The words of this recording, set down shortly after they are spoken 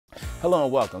Hello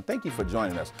and welcome. Thank you for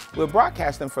joining us. We're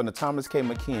broadcasting from the Thomas K.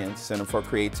 McKeon Center for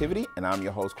Creativity, and I'm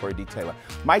your host, Corey D. Taylor.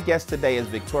 My guest today is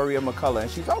Victoria McCullough,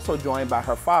 and she's also joined by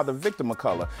her father, Victor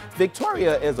McCullough.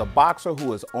 Victoria is a boxer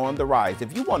who is on the rise.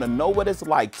 If you want to know what it's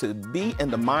like to be in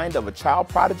the mind of a child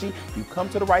prodigy, you come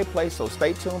to the right place, so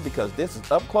stay tuned because this is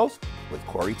Up Close with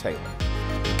Corey Taylor.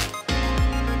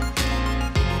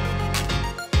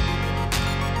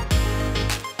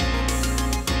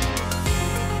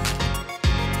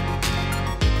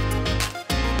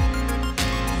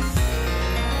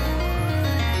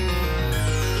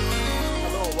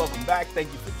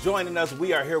 Thank you for joining us.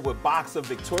 We are here with boxer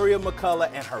Victoria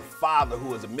McCullough and her father,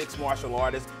 who is a mixed martial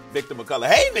artist, Victor McCullough.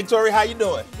 Hey, Victoria, how you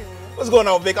doing? Good. What's going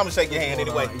on, Vic? I'm gonna shake your hand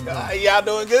anyway. Y'all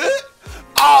doing good?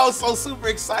 Oh, so super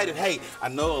excited. Hey, I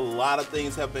know a lot of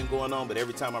things have been going on, but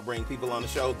every time I bring people on the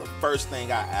show, the first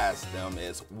thing I ask them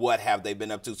is, what have they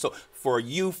been up to? So for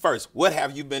you first, what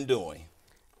have you been doing?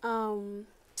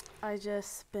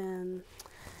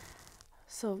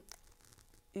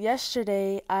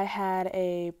 Yesterday, I had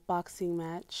a boxing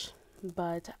match,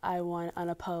 but I won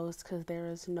unopposed because there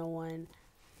was no one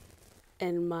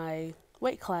in my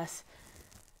weight class.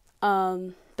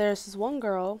 There's this one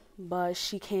girl, but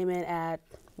she came in at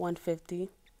 150,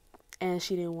 and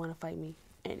she didn't want to fight me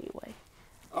anyway.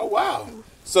 Oh, wow.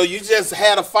 So you just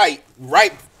had a fight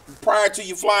right prior to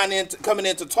you coming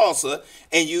into Tulsa,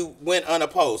 and you went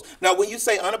unopposed. Now, when you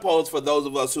say unopposed, for those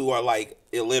of us who are like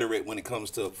illiterate when it comes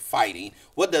to fighting,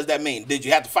 what does that mean? Did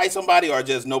you have to fight somebody, or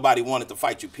just nobody wanted to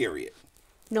fight you, period?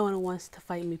 No one wants to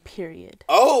fight me, period.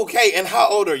 Oh, okay. And how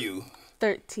old are you?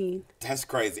 13. That's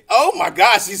crazy. Oh my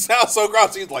gosh, she sounds so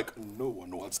gross. She's like, no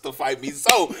one wants to fight me.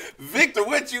 So, Victor,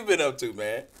 what you been up to,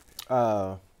 man?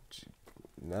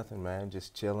 Nothing, man.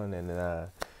 Just chilling and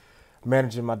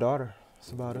managing my daughter.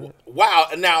 That's about it. Wow.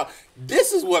 Now,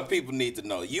 this is what people need to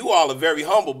know. You all are very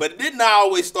humble, but it did not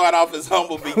always start off as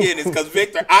humble beginnings because,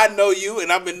 Victor, I know you,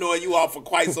 and I've been knowing you all for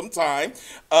quite some time.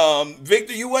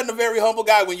 Victor, you wasn't a very humble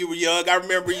guy when you were young. I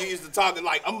remember you used to talk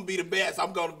like, I'm going to be the best.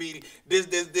 I'm going to be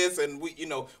this. And,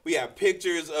 we have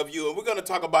pictures of you, and we're going to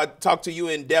talk to you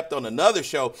in depth on another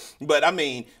show. But, I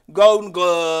mean, Golden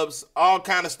Gloves, all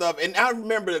kind of stuff. And I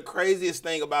remember the craziest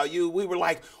thing about you. We were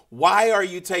like, why are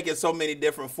you taking so many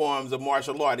different forms of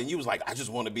martial art? And you was like, I just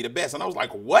want to be the best. And I was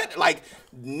like, what? Like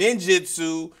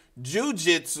ninjutsu,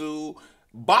 jujitsu,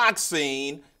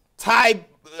 boxing, kickboxing,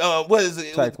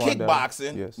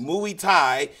 yes, Muay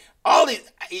Thai, all these,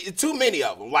 too many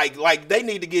of them. Like they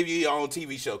need to give you your own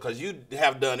TV show because you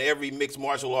have done every mixed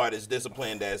martial artist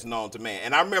discipline that's known to man.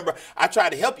 And I remember I tried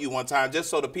to help you one time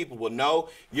just so the people would know.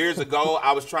 Years ago,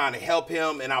 I was trying to help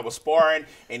him and I was sparring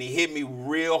and he hit me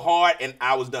real hard and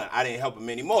I was done. I didn't help him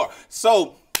anymore.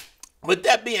 So with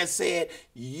that being said,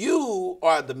 you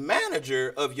are the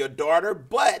manager of your daughter,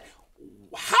 but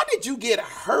how did you get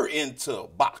her into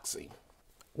boxing?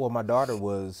 Well, my daughter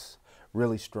was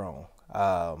really strong.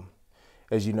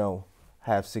 As you know,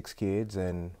 I have 6 kids,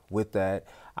 and with that,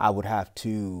 my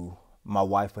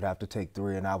wife would have to take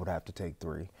 3, and I would have to take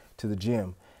 3 to the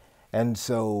gym. And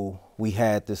so we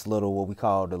had this little, what we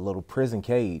called a little prison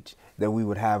cage that we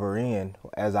would have her in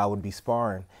as I would be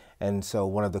sparring. And so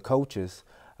one of the coaches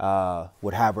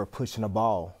would have her pushing a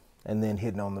ball and then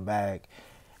hitting on the bag.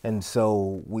 And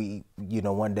so we,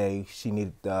 one day she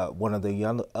needed, one of the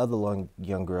other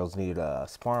young girls needed a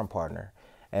sparring partner.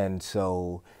 And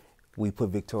so we put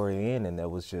Victoria in, and that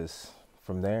was just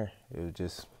from there.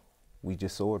 We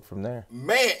just soared from there.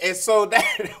 Man, and so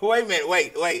that, wait a minute,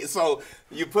 wait. So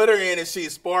you put her in and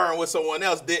she's sparring with someone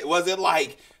else. Was it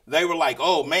like, they were like,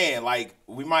 oh man, like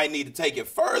we might need to take it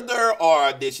further,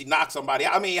 or did she knock somebody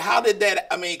out? I mean, how did that,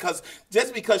 because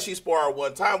just because she sparred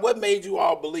one time, what made you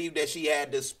all believe that she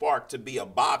had this spark to be a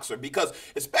boxer? Because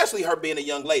especially her being a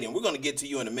young lady, and we're going to get to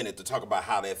you in a minute to talk about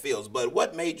how that feels, but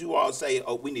what made you all say,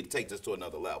 oh, we need to take this to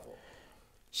another level?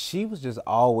 She was just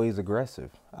always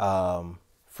aggressive.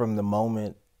 From the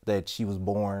moment that she was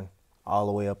born all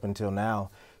the way up until now,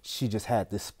 she just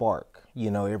had this spark.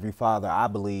 Every father, I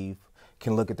believe,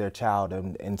 can look at their child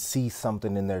and see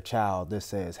something in their child that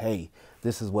says, hey,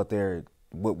 this is what they're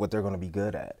going to be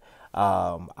good at.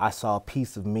 I saw a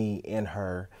piece of me in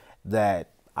her that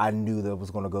I knew that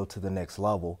was going to go to the next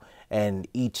level. And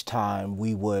each time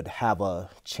we would have a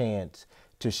chance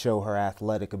to show her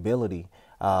athletic ability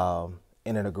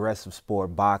in an aggressive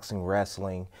sport, boxing,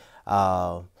 wrestling,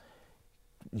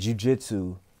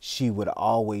 jiu-jitsu, she would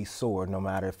always soar, no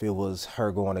matter if it was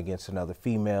her going against another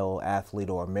female athlete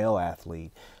or a male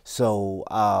athlete. So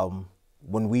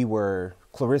when we were,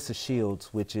 Clarissa Shields,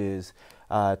 which is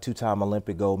a 2-time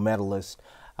Olympic gold medalist,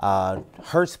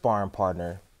 her sparring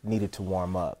partner needed to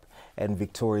warm up. and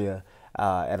Victoria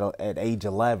at age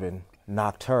 11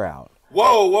 knocked her out.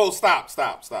 Whoa, stop.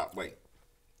 Wait.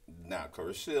 Now,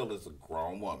 Carishil is a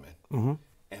grown woman,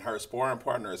 and her sparring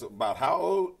partner is about how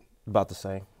old? About the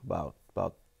same. About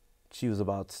she was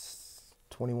about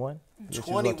 21.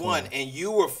 21, and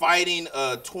you were fighting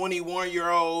a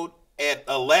 21-year-old at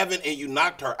 11, and you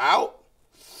knocked her out?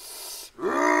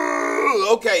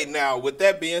 Okay, now, with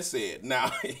that being said,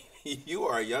 now, you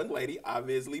are a young lady,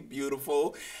 obviously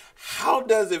beautiful. How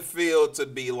does it feel to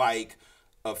be like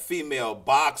a female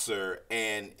boxer,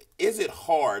 and is it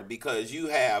hard because you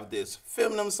have this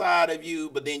feminine side of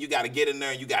you, but then you got to get in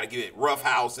there and you got to get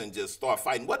roughhouse and just start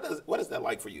fighting? What is that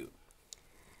like for you?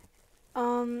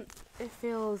 It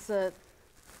feels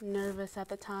nervous at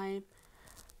the time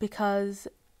because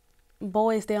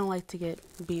boys, they don't like to get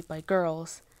beat by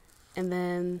girls, and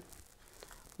then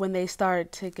when they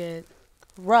start to get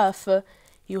rough,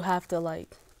 you have to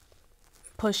like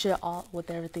push it all with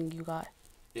everything you got.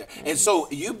 Yeah, and so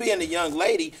you being a young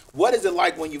lady, what is it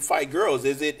like when you fight girls?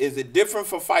 Is it different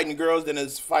for fighting girls than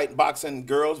it's boxing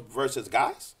girls versus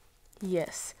guys?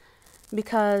 Yes,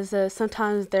 because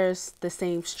sometimes there's the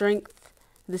same strength,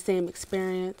 the same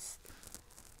experience,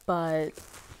 but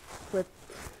with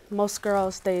most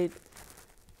girls, they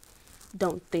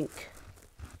don't think.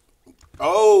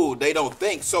 Oh, they don't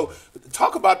think. So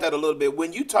talk about that a little bit.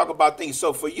 When you talk about things,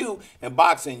 so for you in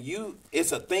boxing,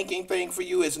 it's a thinking thing for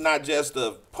you. It's not just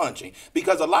a punching.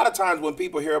 Because a lot of times when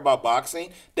people hear about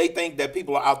boxing, they think that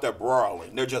people are out there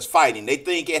brawling. They're just fighting. They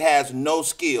think it has no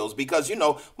skills because,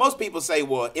 most people say,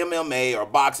 well, MMA or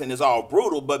boxing is all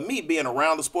brutal. But me being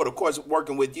around the sport, of course,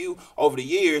 working with you over the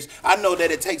years, I know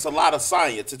that it takes a lot of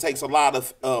science. It takes a lot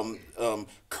of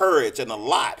courage and a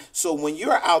lot. So when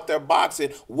you're out there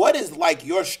boxing, what is like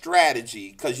your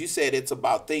strategy? Because you said it's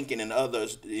about thinking, and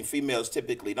others, females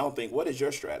typically don't think. What is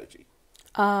your strategy?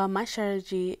 My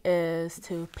strategy is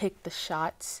to pick the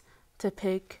shots, to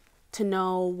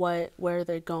know where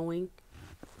they're going,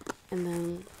 and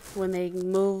then when they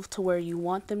move to where you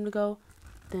want them to go,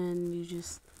 then you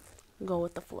just go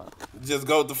with the flow. Just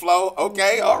go with the flow?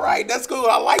 Okay, all right, that's cool.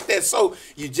 I like that. So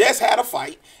you just had a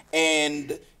fight,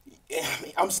 and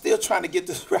I'm still trying to get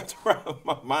this wrapped around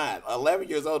my mind. 11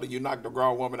 years old and you knocked a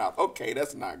grown woman out. Okay,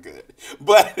 that's not good.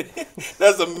 But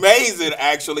that's amazing,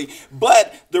 actually.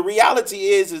 But the reality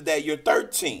is that you're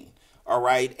 13, all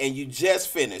right, and you just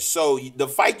finished. So the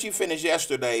fight you finished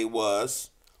yesterday was,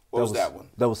 what was that one?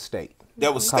 That was state.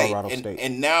 That was state. Colorado State.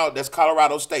 And now that's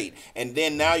Colorado State. And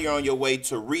then now you're on your way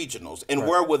to regionals. And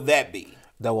where would that be?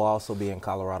 That will also be in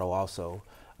Colorado also.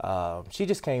 She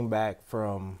just came back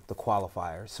from the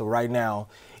qualifiers. So right now,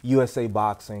 USA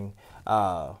Boxing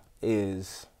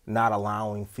is not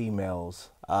allowing females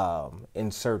in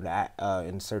certain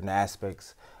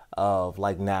aspects of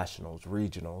like nationals,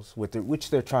 regionals,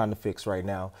 which they're trying to fix right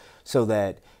now, so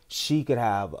that she could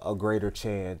have a greater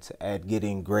chance at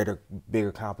getting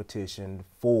bigger competition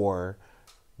for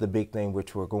the big thing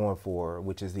which we're going for,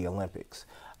 which is the Olympics.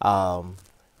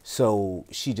 So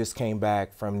she just came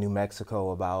back from New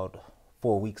Mexico about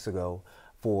 4 weeks ago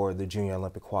for the Junior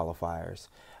Olympic qualifiers,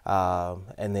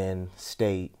 and then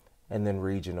state, and then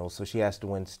regional. So she has to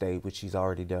win state, which she's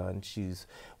already done. She's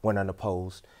went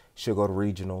unopposed. She'll go to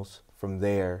regionals. From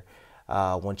there,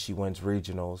 once she wins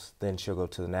regionals, then she'll go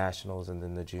to the nationals and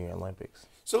then the Junior Olympics.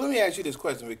 So let me ask you this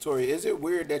question, Victoria. Is it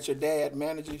weird that your dad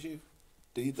manages you?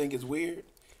 Do you think it's weird?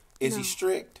 Is he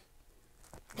strict?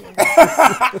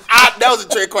 That was a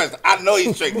trick question. I know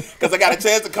he's strict because I got a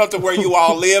chance to come to where you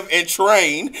all live and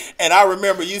train, and I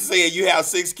remember you saying you have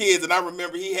 6 kids, and I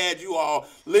remember he had you all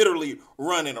literally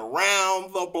running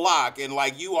around the block, and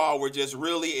like you all were just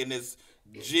really in this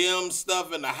gym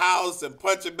stuff in the house and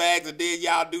punching bags, and then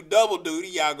y'all do double duty.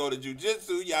 Y'all go to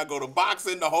jiu-jitsu, y'all go to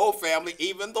boxing, the whole family,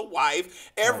 even the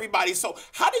wife, everybody. So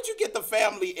how did you get the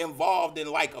family involved in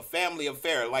like a family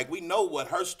affair? Like we know what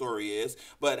her story is,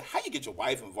 but how you get your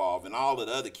wife involved and all of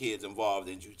the other kids involved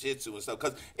in jiu-jitsu and stuff?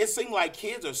 Because it seemed like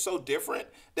kids are so different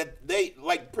that they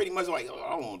like pretty much like, oh, I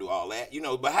don't want to do all that,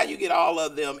 but how you get all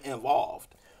of them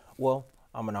involved? Well,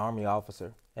 I'm an Army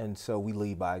officer, and so we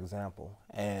lead by example.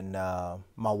 And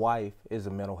my wife is a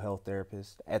mental health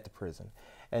therapist at the prison.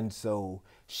 And so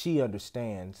she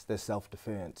understands that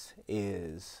self-defense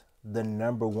is the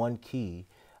 #1 key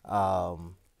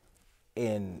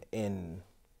in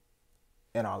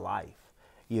our life.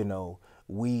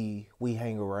 We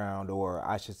hang around, or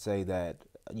I should say that,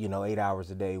 8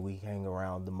 hours a day, we hang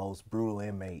around the most brutal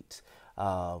inmates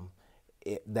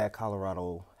that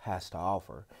Colorado has to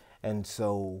offer. And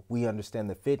so we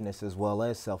understand that fitness as well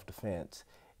as self-defense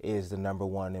is the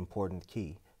 #1 important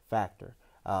key factor.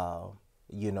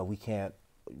 We can't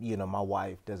my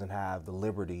wife doesn't have the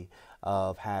liberty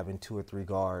of having 2 or 3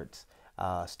 guards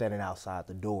standing outside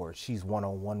the door. She's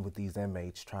one-on-one with these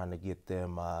inmates trying to get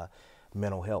them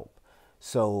mental help.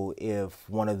 So if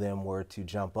one of them were to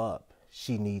jump up,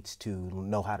 she needs to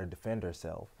know how to defend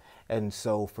herself. And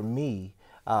so for me,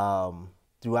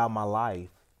 throughout my life,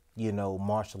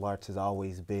 martial arts has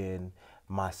always been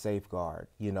my safeguard,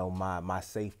 my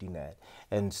safety net.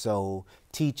 And so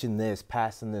teaching this,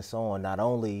 passing this on, not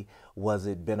only was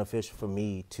it beneficial for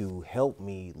me to help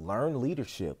me learn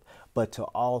leadership, but to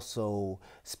also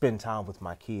spend time with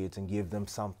my kids and give them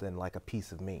something like a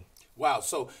piece of me. Wow.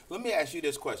 So let me ask you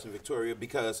this question, Victoria,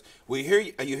 because you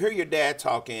hear your dad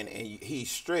talking and he's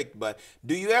strict, but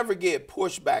do you ever get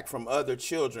pushback from other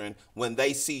children when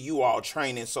they see you all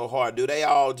training so hard? Do they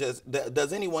all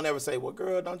does anyone ever say, well,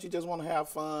 girl, don't you just want to have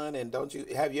fun? And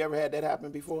have you ever had that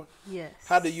happen before? Yes.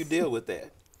 How do you deal with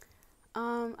that?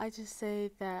 I just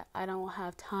say that I don't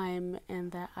have time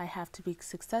and that I have to be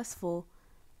successful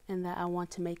and that I want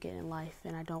to make it in life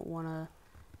and I don't want to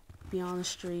be on the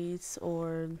streets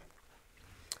or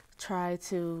try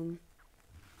to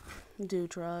do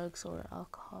drugs or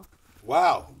alcohol.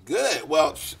 Wow, good.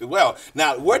 Well.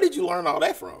 Now, where did you learn all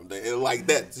that from? Like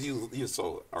that, you're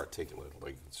so articulate.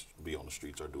 Like be on the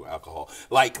streets or do alcohol.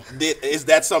 Like, is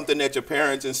that something that your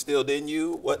parents instilled in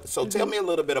you? What? So tell me a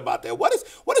little bit about that. What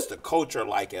is the culture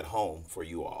like at home for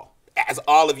you all? As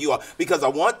all of you are, because I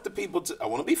want to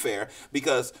be fair,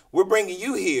 because we're bringing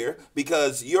you here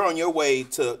because you're on your way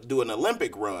to do an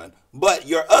Olympic run, but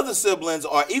your other siblings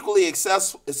are equally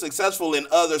successful in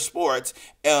other sports,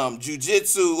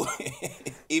 jiu-jitsu,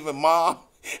 even mom.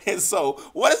 And so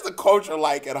what is the culture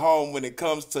like at home when it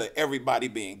comes to everybody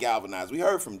being galvanized? We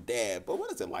heard from Dad, but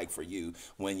what is it like for you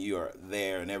when you're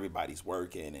there and everybody's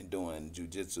working and doing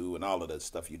jiu-jitsu and all of the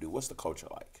stuff you do? What's the culture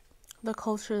like? The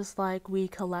culture is like we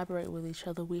collaborate with each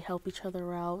other, we help each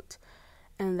other out,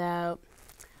 and that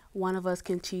one of us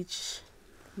can teach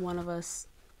one of us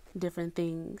different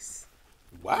things.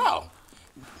 Wow.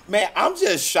 Man, I'm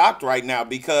just shocked right now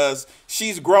because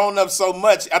she's grown up so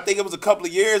much. I think it was a couple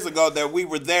of years ago that we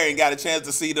were there and got a chance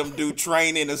to see them do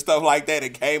training and stuff like that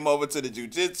and came over to the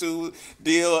jiu-jitsu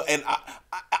deal. And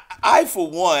I for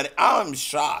one, I'm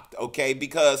shocked, okay,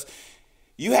 because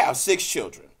you have 6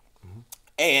 children.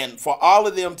 And for all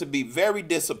of them to be very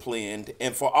disciplined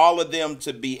and for all of them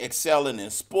to be excelling in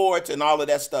sports and all of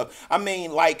that stuff, I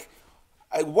mean, like,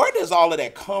 where does all of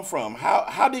that come from?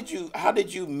 How did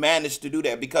you manage to do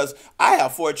that? Because I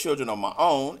have 4 children of my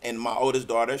own, and my oldest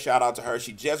daughter, shout out to her,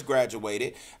 she just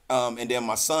graduated. And then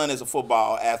my son is a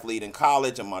football athlete in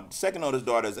college, and my second oldest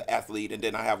daughter is an athlete, and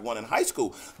then I have one in high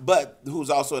school, but who's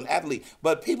also an athlete.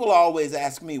 But people always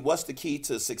ask me, what's the key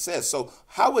to success? So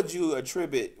how would you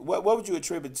attribute, what would you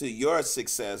attribute to your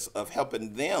success of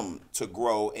helping them to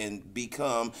grow and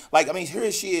become, like, I mean,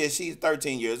 here she is, she's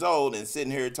 13 years old and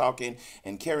sitting here talking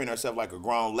and carrying herself like a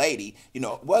grown lady.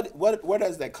 Where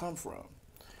does that come from?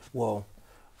 Well,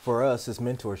 for us, it's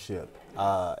mentorship.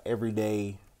 Every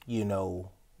day,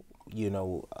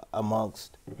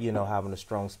 amongst, having a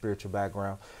strong spiritual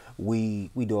background, we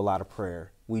do a lot of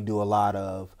prayer. We do a lot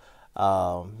of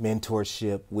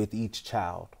mentorship with each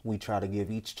child. We try to give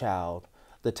each child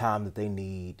the time that they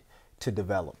need to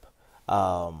develop.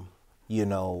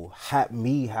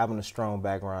 Me having a strong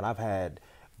background, I've had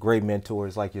great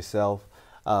mentors like yourself,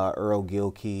 Earl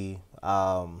Gilkey,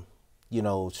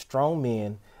 strong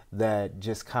men that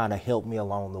just kind of helped me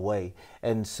along the way.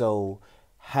 And so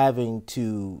having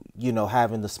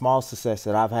the small success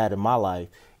that I've had in my life,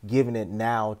 giving it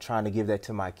now, trying to give that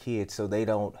to my kids so they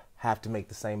don't have to make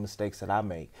the same mistakes that I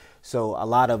make. So a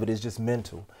lot of it is just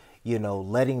mental,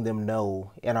 letting them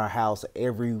know in our house,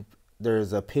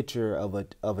 there's a picture of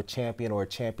a champion or a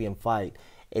champion fight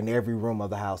in every room of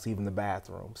the house, even the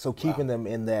bathroom. So keeping them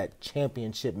in that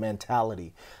championship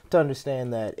mentality to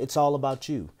understand that it's all about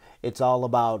you. It's all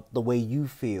about the way you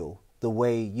feel, the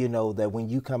way, that when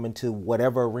you come into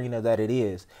whatever arena that it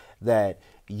is, that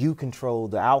you control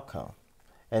the outcome.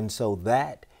 And so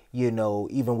that,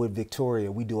 even with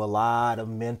Victoria, we do a lot of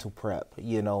mental prep.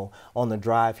 On the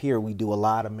drive here, we do a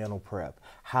lot of mental prep.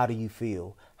 How do you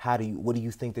feel? What do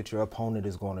you think that your opponent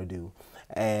is going to do?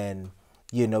 And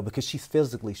because she's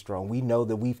physically strong. We know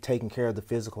that we've taken care of the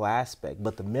physical aspect,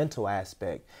 but the mental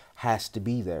aspect has to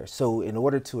be there. So in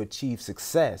order to achieve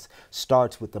success,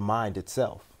 starts with the mind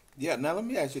itself. Yeah, now let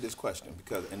me ask you this question,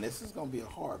 and this is going to be a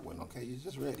hard one, okay? You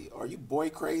just ready. Are you boy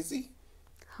crazy?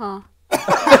 Huh?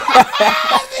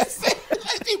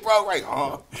 She broke right,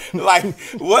 huh? Like,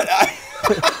 what?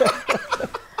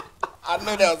 I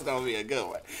knew that was going to be a good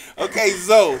one. Okay,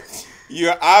 so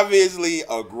you're obviously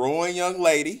a growing young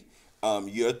lady.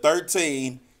 You're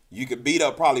 13. You could beat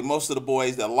up probably most of the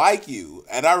boys that like you.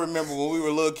 And I remember when we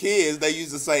were little kids, they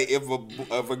used to say if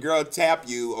a girl tap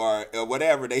you or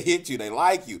whatever, they hit you, they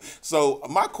like you. So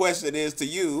my question is to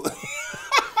you.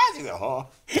 She said, huh?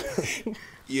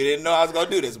 You didn't know I was gonna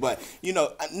do this, but you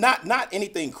know, not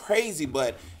anything crazy,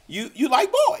 but you like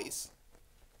boys.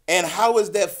 And how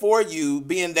is that for you,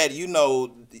 being that you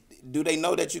know, do they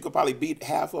know that you could probably beat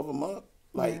half of them up?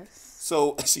 Like, Yes.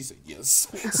 so she said yes.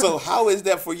 So how is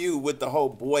that for you with the whole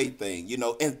boy thing, you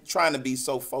know, and trying to be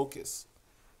so focused?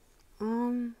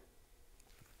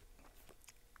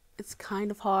 It's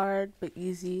kind of hard but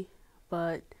easy,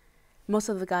 but most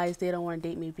of the guys, they don't want to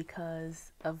date me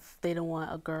because of they don't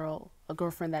want a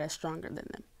girlfriend that is stronger than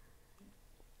them.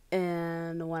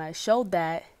 And when I showed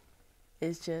that,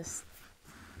 it's just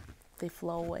they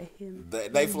flow away.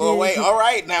 They flew away. All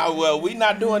right, now, well, we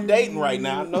not doing dating right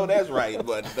now. I know that's right,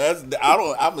 but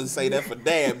I'm gonna say that for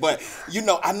Dad. But you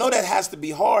know, I know that has to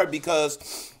be hard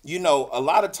because you know a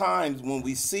lot of times when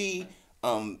we see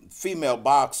female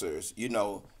boxers, you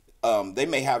know. They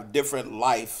may have different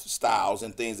lifestyles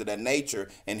and things of that nature,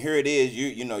 and here it is.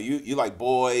 You like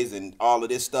boys and all of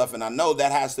this stuff, and I know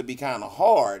that has to be kind of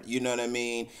hard. You know what I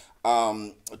mean?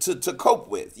 To cope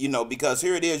with, you know, because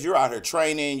here it is. You're out here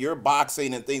training, you're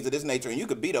boxing and things of this nature, and you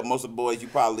could beat up most of the boys you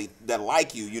probably that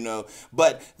like you, you know.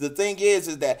 But the thing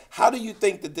is that how do you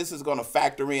think that this is going to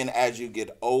factor in as you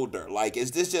get older? Like,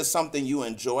 is this just something you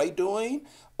enjoy doing?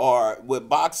 Or with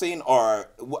boxing, or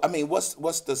I mean, what's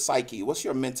the psyche? What's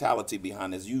your mentality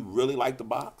behind this? You really like to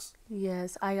box?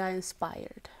 Yes, I got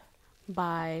inspired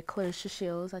by Clarissa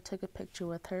Shields. I took a picture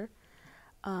with her.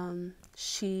 When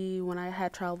I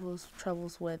had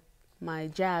troubles with my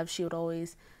jab, she would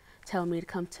always tell me to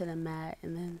come to the mat,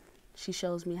 and then she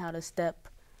shows me how to step,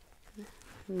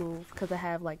 move, because I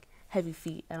have like heavy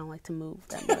feet. I don't like to move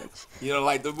that much. You don't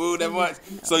like to move that much?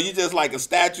 No. So you just like a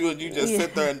statue and you just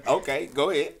sit there and, okay, go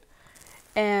ahead.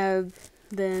 And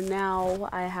then now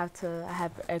I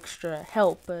have extra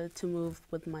help to move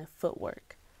with my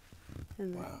footwork.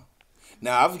 Wow.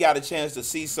 Now, I've got a chance to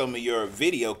see some of your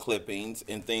video clippings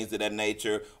and things of that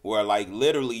nature where, like,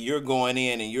 literally you're going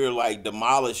in and you're, like,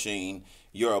 demolishing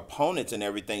your opponents and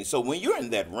everything. So when you're in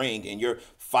that ring and you're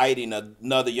fighting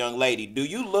another young lady, do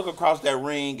you look across that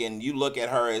ring and you look at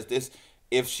her as this,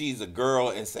 if she's a girl,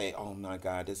 and say, oh, my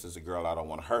God, this is a girl, I don't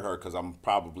want to hurt her because I'm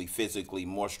probably physically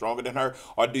more stronger than her?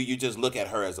 Or do you just look at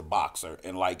her as a boxer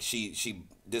and, like,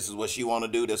 this is what she want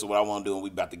to do, this is what I want to do, and we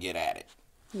about to get at it?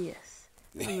 Yes.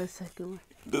 And the second one.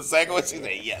 The second one? She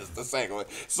said, yes, the second one.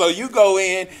 So you go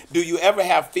in. Do you ever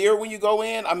have fear when you go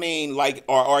in? I mean, like,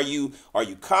 or are you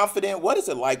confident? What is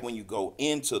it like when you go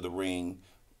into the ring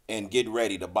and get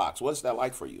ready to box? What's that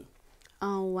like for you?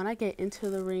 When I get into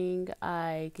the ring,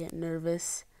 I get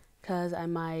nervous because I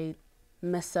might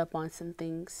mess up on some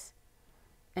things.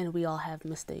 And we all have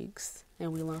mistakes,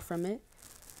 and we learn from it.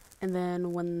 And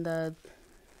then when the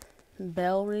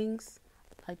bell rings,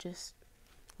 I just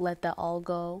let that all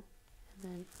go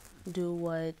and then do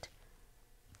what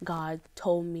God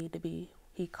told me to be,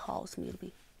 He calls me to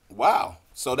be. Wow.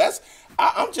 So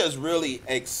I'm just really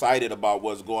excited about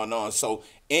what's going on. So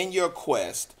in your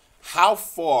quest, how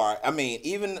far, I mean,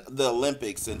 even the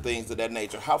Olympics and things of that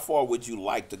nature, how far would you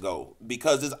like to go?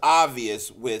 Because it's obvious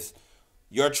with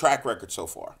your track record so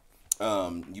far.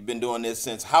 You've been doing this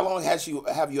since, how long have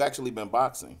you actually been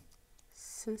boxing?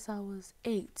 Since I was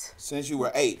 8. Since you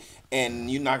were 8, and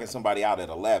you knocking somebody out at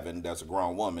 11, that's a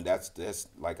grown woman. That's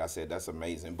like I said, that's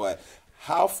amazing. But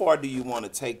how far do you want to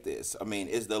take this? I mean,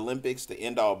 is the Olympics the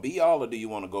end all be all, or do you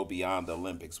want to go beyond the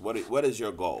Olympics? What is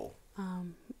your goal?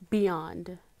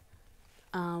 Beyond.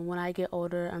 When I get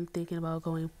older, I'm thinking about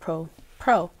going pro.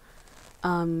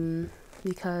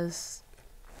 Because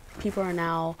people are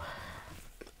now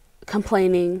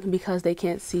complaining because they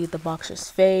can't see the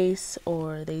boxer's face,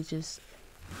 or they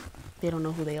don't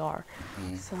know who they are.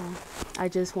 So I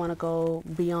just want to go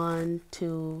beyond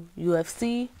to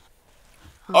UFC.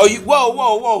 Whoa,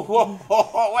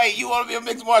 wait, you want to be a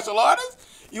mixed martial artist?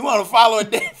 You want to follow a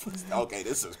different? Okay,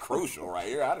 this is crucial right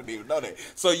here. I didn't even know that.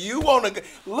 So you want to,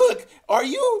 look,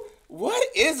 what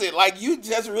is it? Like, you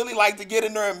just really like to get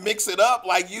in there and mix it up?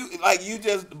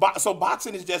 So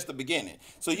boxing is just the beginning.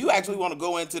 So you actually want to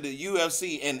go into the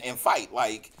UFC and fight,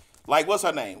 like what's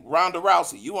her name? Ronda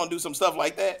Rousey. You want to do some stuff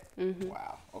like that? Mm-hmm.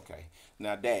 Wow. Okay.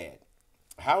 Now, Dad,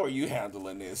 how are you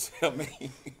handling this? I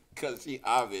mean, because she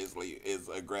obviously is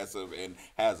aggressive and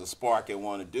has a spark and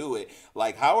want to do it.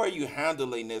 Like, how are you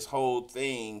handling this whole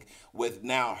thing with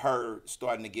now her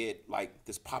starting to get, like,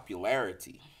 this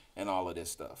popularity and all of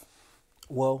this stuff?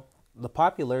 Well, the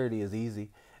popularity is easy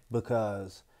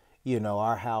because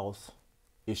our house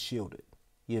is shielded.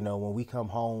 When we come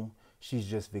home, she's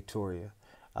just Victoria.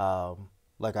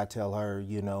 Like I tell her,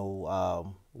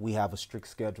 we have a strict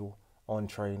schedule on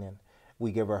training.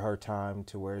 We give her time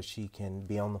to where she can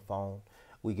be on the phone.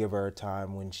 We give her a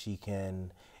time when she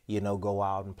can, go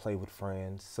out and play with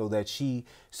friends,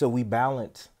 so we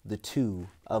balance the two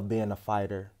of being a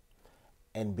fighter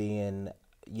and being,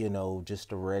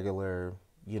 just a regular,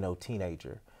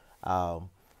 teenager.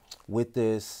 With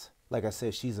this, like I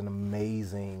said, she's an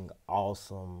amazing,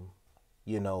 awesome,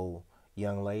 young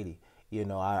lady.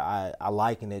 I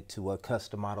liken it to what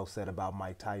Customato said about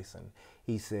Mike Tyson.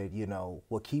 He said,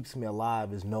 what keeps me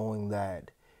alive is knowing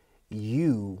that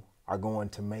you are going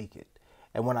to make it.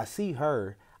 And when I see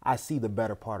her, I see the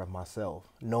better part of myself,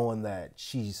 knowing that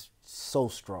she's so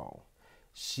strong.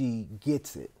 She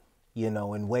gets it,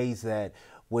 in ways that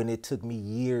when it took me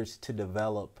years to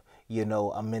develop,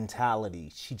 a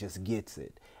mentality, she just gets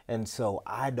it. And so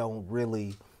I don't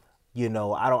really,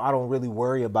 I don't really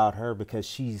worry about her because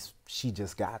she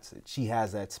just got it. She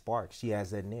has that spark. She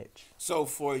has that niche. So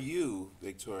for you,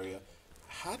 Victoria,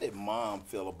 how did mom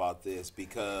feel about this?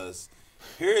 Because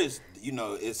here's,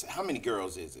 it's how many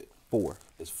girls is it? 4.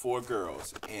 It's 4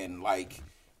 girls, and like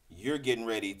you're getting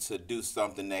ready to do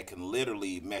something that can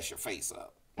literally mess your face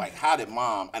up. Like, how did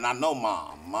mom? And I know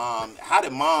mom. How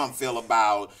did mom feel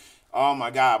about? Oh my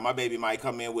God, my baby might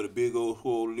come in with a big old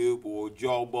whole lip or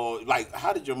jawbone. Like,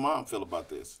 how did your mom feel about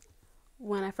this?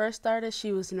 When I first started,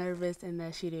 she was nervous and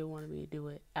that she didn't want me to do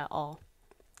it at all.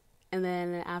 And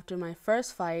then after my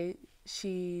first fight,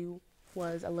 she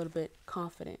was a little bit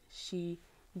confident. She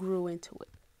grew into it.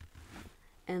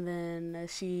 And then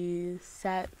she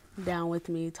sat down with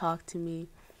me, talked to me,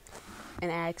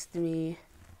 and asked me,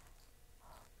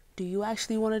 do you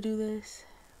actually want to do this?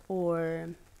 Or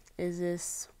is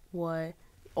this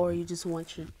or you just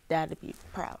want your dad to be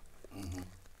proud? Mm-hmm.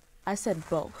 I said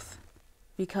both,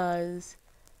 because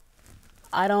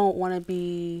I don't want to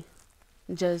be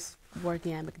just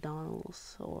working at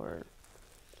McDonald's or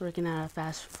working at a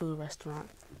fast food restaurant.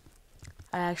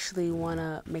 I actually want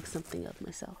to make something of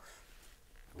myself.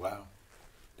 Wow,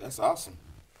 that's awesome.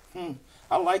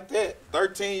 I like that.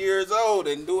 13 years old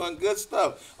and doing good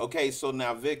stuff. Okay, so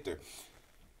now, Victor,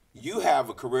 you have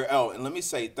a career. Oh, and let me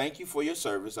say thank you for your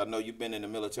service. I know you've been in the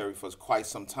military for quite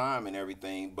some time and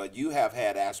everything, but you have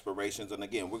had aspirations. And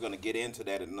again, we're going to get into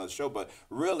that in another show. But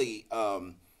really,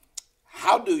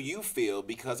 how do you feel?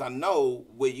 Because I know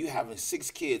with you having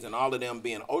 6 kids and all of them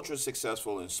being ultra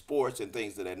successful in sports and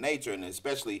things of that nature, and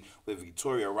especially with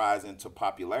Victoria rising to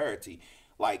popularity,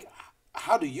 like,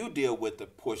 how do you deal with the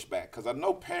pushback? Because I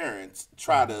know parents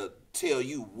try to tell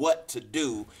you what to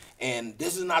do, and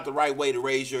this is not the right way to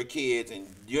raise your kids, and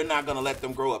you're not going to let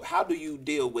them grow up. How do you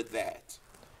deal with that?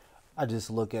 I just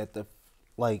look at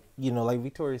like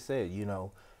Victoria said,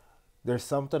 there's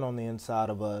something on the inside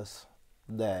of us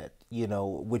that,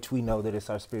 which we know that it's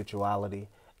our spirituality,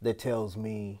 that tells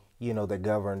me, that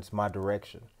governs my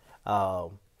direction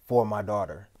for my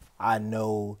daughter. I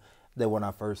know that when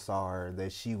I first saw her,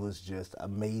 that she was just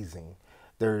amazing.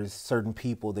 There's certain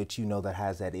people that that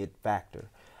has that it factor.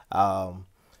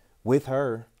 With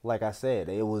her, like I said,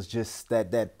 it was just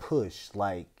that push.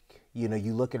 Like, you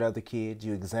look at other kids,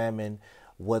 you examine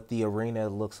what the arena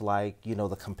looks like,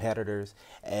 the competitors,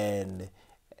 and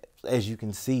as you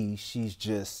can see, she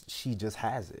just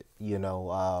has it.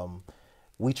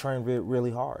 We train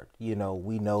really hard. We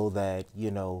know that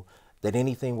that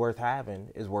anything worth having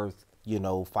is worth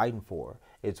fighting for.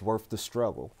 It's worth the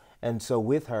struggle. And so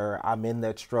with her, I'm in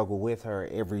that struggle with her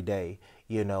every day,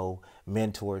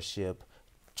 mentorship,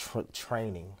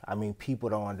 training. I mean, people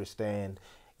don't understand,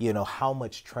 how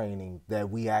much training that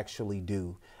we actually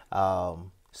do.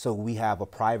 So we have a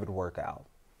private workout,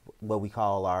 what we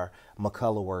call our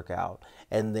McCullough workout.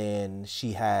 And then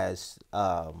she has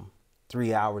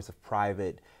 3 hours of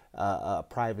private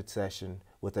session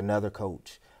with another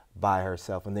coach by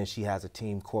herself, and then she has a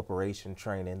team corporation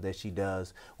training that she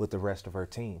does with the rest of her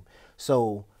team.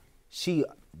 So she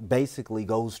basically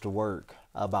goes to work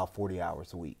about 40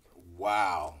 hours a week.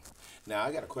 Wow. Now,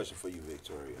 I got a question for you,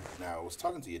 Victoria. Now, I was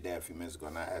talking to your dad a few minutes ago,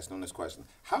 and I asked him this question.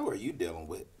 How are you dealing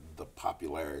with the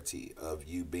popularity of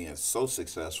you being so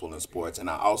successful in sports? And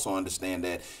I also understand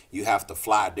that you have to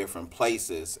fly different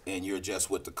places, and you're just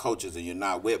with the coaches, and you're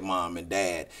not with mom and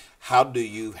dad. How do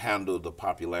you handle the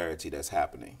popularity that's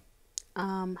happening?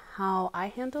 How I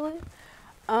handle it?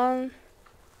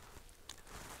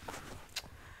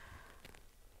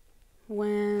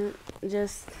 When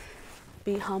just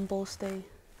be humble,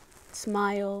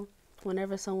 smile.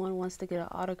 Whenever someone wants to get an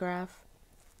autograph,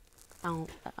 I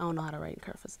don't know how to write in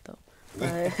cursive though.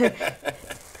 But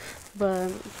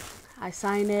But I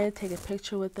sign it, take a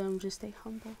picture with them, just stay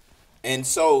humble. And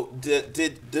so,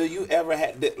 do you ever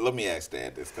had? Let me ask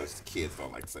Dad this because the kids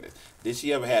don't like to say this. Did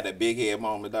she ever have that big head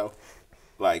moment though,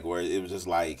 like where it was just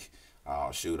like,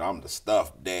 oh shoot, I'm the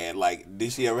stuff, Dad. Like,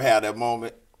 did she ever have that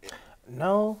moment?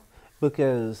 No,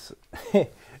 because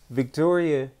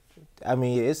Victoria, I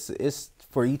mean, it's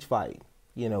for each fight.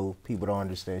 You know, people don't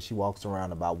understand. She walks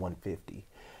around about 150,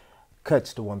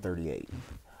 cuts to 138.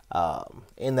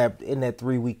 In that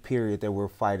 3 week period that we're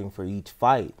fighting for each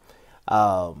fight,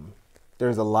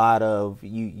 there's a lot of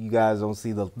you guys don't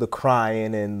see the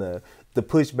crying and the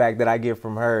pushback that I get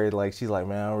from her. Like, she's like,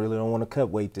 man, I really don't want to cut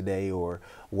weight today or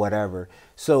whatever.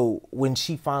 So when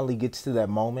she finally gets to that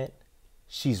moment,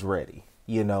 she's ready.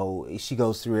 You know, she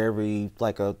goes through every,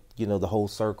 like, the whole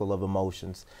circle of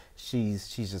emotions. She's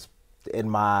just, in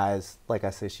my eyes, like I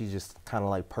said, she's just kind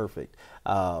of like perfect.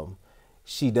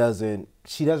 She doesn't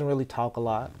really talk a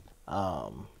lot.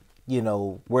 You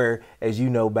know, where, as you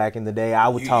know, back in the day, I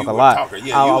would talk a lot. Talker.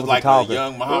 Yeah, you was like a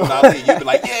young Muhammad Ali. You'd be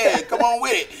like, yeah, come on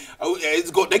with it. Oh, yeah,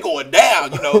 they're going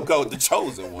down. You know, go the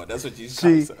chosen one. That's what you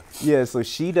say. Yeah, so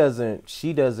she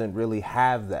doesn't really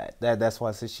have that. That's why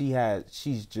I said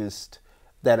she's just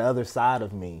that other side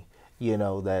of me. You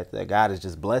know, that God has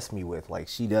just blessed me with. Like,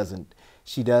 she's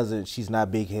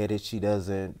not big headed. She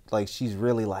doesn't, like, she's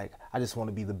really like, I just want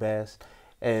to be the best.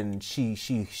 And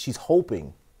she's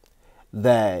hoping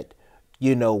that,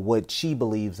 you know, what she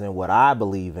believes in, what I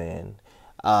believe in,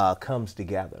 comes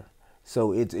together.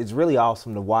 So it's really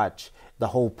awesome to watch the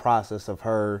whole process of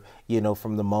her, you know,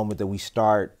 from the moment that we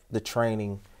start the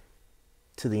training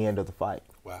to the end of the fight.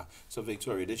 Wow. So,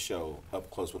 Victoria, this show, Up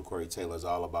Close with Corey Taylor, is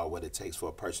all about what it takes for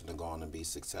a person to go on and be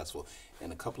successful.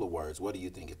 In a couple of words, what do you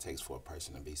think it takes for a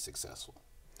person to be successful?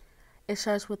 It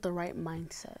starts with the right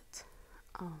mindset.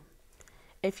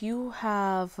 If you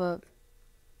have a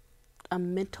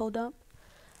mental dump,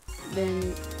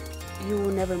 then you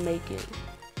will never make it.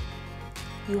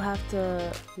 You have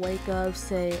to wake up,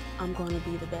 say, I'm going to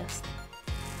be the best.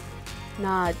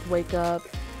 Not wake up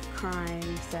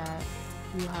crying, sad.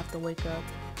 You have to wake up,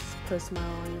 put a smile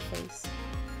on your face.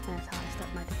 And that's how I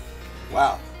start my day.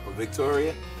 Wow. Well,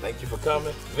 Victoria, thank you for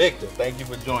coming. Victor, thank you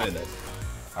for joining us.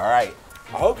 All right.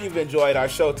 I hope you've enjoyed our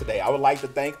show today. I would like to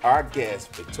thank our guests,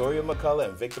 Victoria McCullough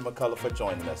and Victor McCullough, for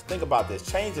joining us. Think about this.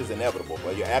 Change is inevitable,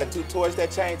 but your attitude towards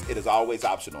that change, it is always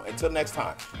optional. Until next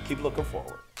time, keep looking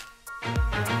forward.